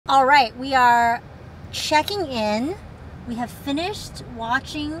All right, we are checking in. We have finished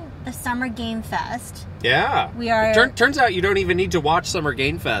watching the Summer Game Fest. Yeah. We are. Turns out you don't even need to watch Summer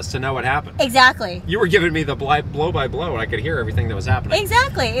Game Fest to know what happened. Exactly. You were giving me the blow by blow, and I could hear everything that was happening.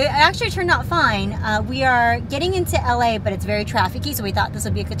 Exactly. It actually turned out fine. We are getting into LA, but it's very trafficy, so we thought this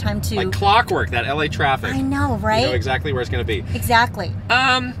would be a good time to. Like clockwork, that LA traffic. I know, right? You know exactly where it's going to be. Exactly.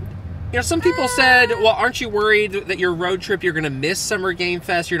 You know, some people said, well, aren't you worried that your road trip, you're going to miss Summer Game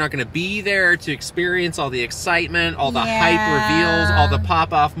Fest? You're not going to be there to experience all the excitement, all the hype reveals, all the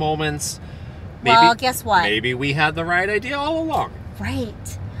pop-off moments. Maybe, well, guess what? Maybe we had the right idea all along.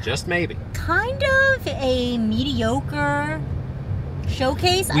 Right. Just maybe. Kind of a mediocre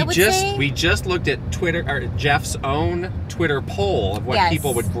showcase, I would say. We just looked at Twitter, or Jeff's own Twitter poll of what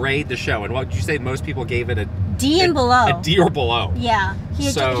people would grade the show. And what did you say? Most people gave it a D and below. A D or below. Yeah.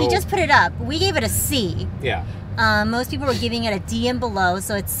 He just put it up. We gave it a C. Yeah. Most people were giving it a D and below,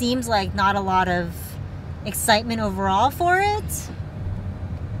 so it seems like not a lot of excitement overall for it.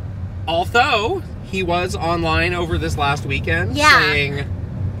 Although, he was online over this last weekend saying,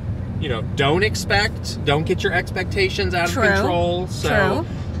 you know, don't get your expectations out of control. So,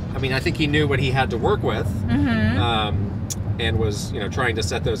 I mean, I think he knew what he had to work with. And was, you know, trying to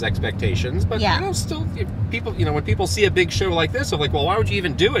set those expectations. But, you know, still, people, you know, when people see a big show like this, they're like, well, why would you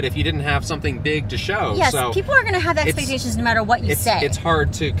even do it if you didn't have something big to show? Yes, so people are going to have expectations no matter what you say. It's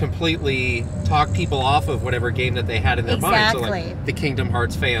hard to completely talk people off of whatever game that they had in their mind. So, like, the Kingdom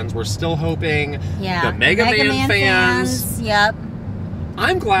Hearts fans were still hoping. The Mega Man fans. Yep.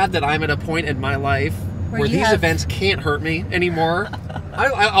 I'm glad that I'm at a point in my life where these events can't hurt me anymore.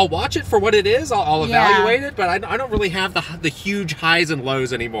 I'll watch it for what it is. I'll evaluate it, but I don't really have the huge highs and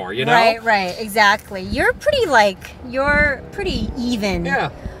lows anymore, you know? Right, exactly. You're pretty even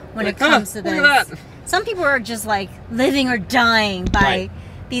when it comes to this. Look at that. Some people are just like living or dying by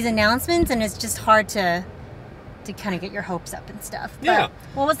these announcements, and it's just hard to kind of get your hopes up and stuff. But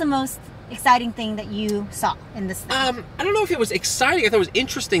what was the most exciting thing that you saw in this thing? I don't know if it was exciting. I thought it was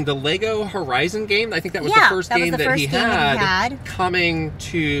interesting. The Lego Horizon game, I think that was the first game that he had coming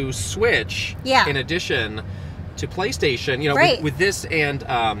to Switch in addition to PlayStation. You know, with this and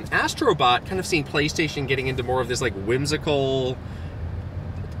Astrobot, kind of seeing PlayStation getting into more of this like whimsical...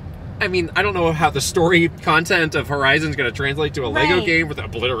 I mean, I don't know how the story content of Horizon is going to translate to a Lego game with the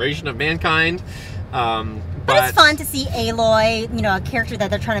obliteration of mankind. But it's fun to see Aloy, you know, a character that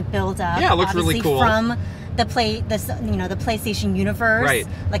they're trying to build up. Yeah, it looks really cool. From the PlayStation universe,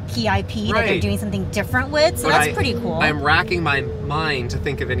 like key IP that they're doing something different with. So that's pretty cool. I'm racking my mind to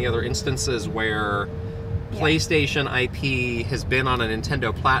think of any other instances where PlayStation IP has been on a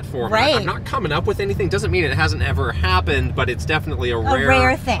Nintendo platform. I'm not coming up with anything. Doesn't mean it hasn't ever happened, but it's definitely a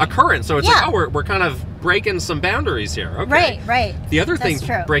rare thing. Occurrence. So it's like, oh, we're kind of breaking some boundaries here. Okay. Right. The other thing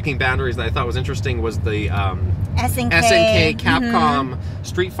breaking boundaries that I thought was interesting was the SNK Capcom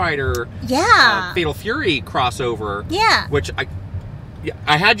Street Fighter Fatal Fury crossover. Yeah. Which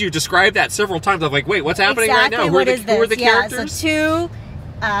I had you describe that several times. I'm like, wait, what's happening right now? Who are the characters? So two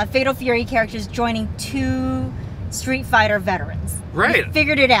Fatal Fury characters joining two Street Fighter veterans. Right. We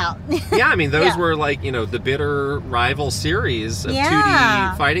figured it out. Yeah, I mean, those were like, you know, the bitter rival series of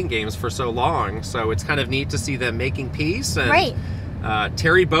 2D fighting games for so long. So it's kind of neat to see them making peace. And,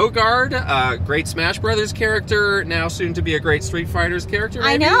 Terry Bogard, great Smash Brothers character, now soon to be a great Street Fighters character.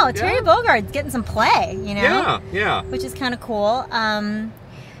 Maybe? I know. Terry Bogard's getting some play, you know? Yeah. Which is kind of cool. The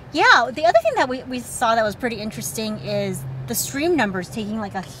other thing that we saw that was pretty interesting is the stream numbers taking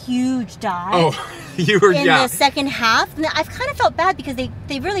like a huge dive in the second half. And I've kind of felt bad because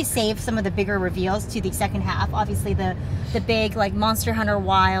they really saved some of the bigger reveals to the second half. Obviously the big like Monster Hunter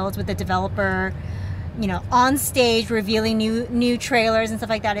Wilds with the developer, you know, on stage revealing new trailers and stuff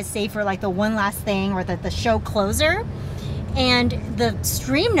like that is saved for like the one last thing or the show closer. And the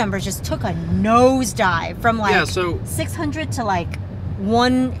stream numbers just took a nosedive from like 600 to like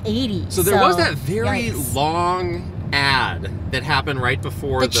 180. So there was that very long ad that happened right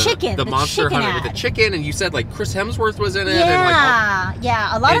before the Monster Hunter with the chicken, and you said like Chris Hemsworth was in it.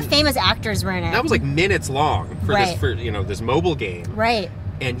 A lot of famous actors were in it. That was like minutes long for this mobole game. Right.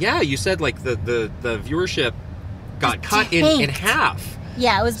 And you said like the viewership got cut in half.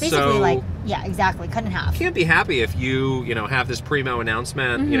 Yeah, it was basically exactly, cut in half. You can't be happy if you have this primo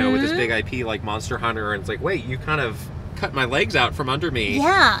announcement, you know, with this big IP like Monster Hunter, and it's like, wait, you kind of cut my legs out from under me.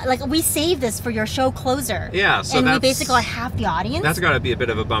 Yeah, like we saved this for your show closer. Yeah, so and we basically have the audience. That's got to be a bit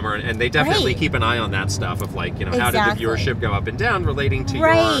of a bummer, and they definitely keep an eye on that stuff of like, you know, how did the viewership go up and down relating to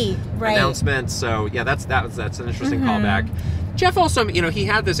your announcement. So yeah, that's an interesting callback. Jeff also, you know, he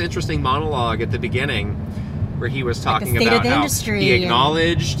had this interesting monologue at the beginning where he was talking about how he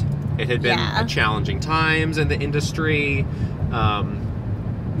acknowledged it had been challenging times in the industry.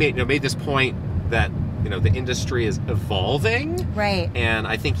 Made this point that the industry is evolving, right? And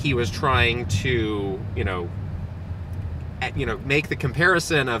I think he was trying to make the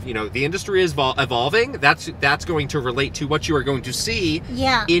comparison of the industry is evolving. That's going to relate to what you are going to see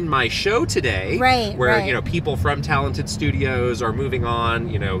in my show today, right? Where people from talented studios are moving on.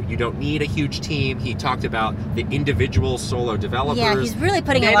 You don't need a huge team. He talked about the individual solo developers. Yeah, he's really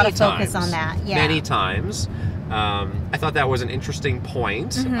putting a lot of focus on that. Yeah, many times. I thought that was an interesting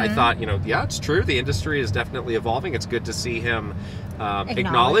point. Mm-hmm. I thought, it's true. The industry is definitely evolving. It's good to see him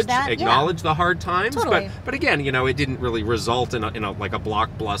acknowledge the hard times. Totally. But again, it didn't really result in a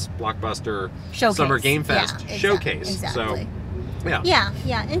blockbuster showcase. Summer Game Fest showcase. Exactly. So,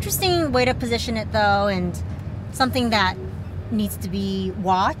 yeah. Interesting way to position it, though, and something that needs to be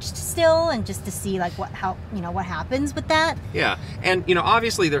watched still, and just to see what happens with that. Yeah, and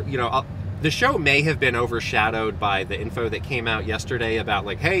obviously the show may have been overshadowed by the info that came out yesterday about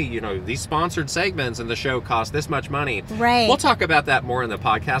hey, these sponsored segments in the show cost this much money. Right. We'll talk about that more in the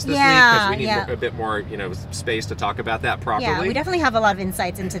podcast this week because we need a bit more, space to talk about that properly. Yeah, we definitely have a lot of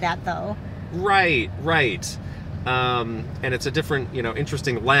insights into that, though. Right. And it's a different,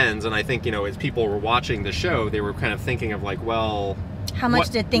 interesting lens. And I think, as people were watching the show, they were kind of thinking of how much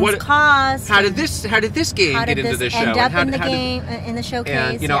did things cost? How did this game get into the show? End up in the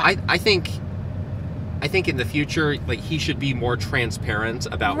showcase? And I think in the future, he should be more transparent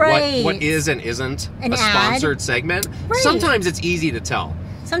about what is and isn't a sponsored segment. Right. Sometimes it's easy to tell.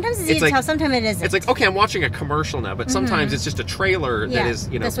 Sometimes it's easy to tell, sometimes it isn't. It's okay, I'm watching a commercial now, but sometimes it's just a trailer that is,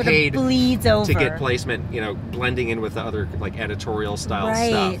 paid bleeds over to get placement, blending in with the other editorial style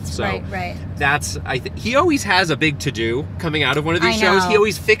stuff. So right. That's he always has a big to-do coming out of one of these shows. He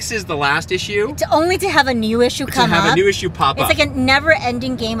always fixes the last issue. Only to have a new issue come up. To have a new issue pop up. It's like a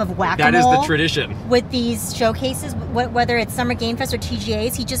never-ending game of whack-a-mole. That is the tradition. With these showcases, whether it's Summer Game Fest or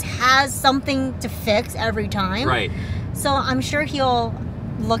TGAs, he just has something to fix every time. Right. So I'm sure he'll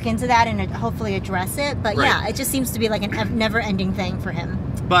look into that and hopefully address it. But it just seems to be a never-ending thing for him.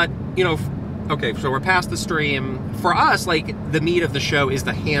 But, okay, so we're past the stream. For us, the meat of the show is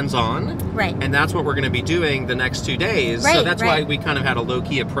the hands-on. Right. And that's what we're going to be doing the next 2 days. Right, so that's why we kind of had a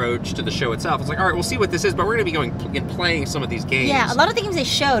low-key approach to the show itself. It's all right, we'll see what this is, but we're going to be going and playing some of these games. Yeah, a lot of the games they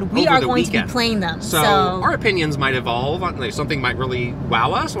showed, we are going to be playing them. So our opinions might evolve. Something might really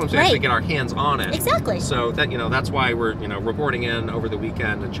wow us once we actually get our hands on it. Exactly. So that that's why we're reporting in over the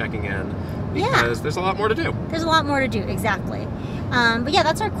weekend and checking in, because there's a lot more to do. There's a lot more to do, exactly. But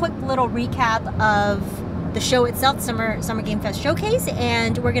that's our quick little recap of the show itself, Summer Game Fest Showcase,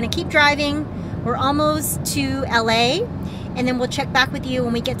 and we're going to keep driving. We're almost to LA, and then we'll check back with you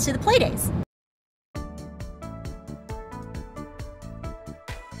when we get to the play days.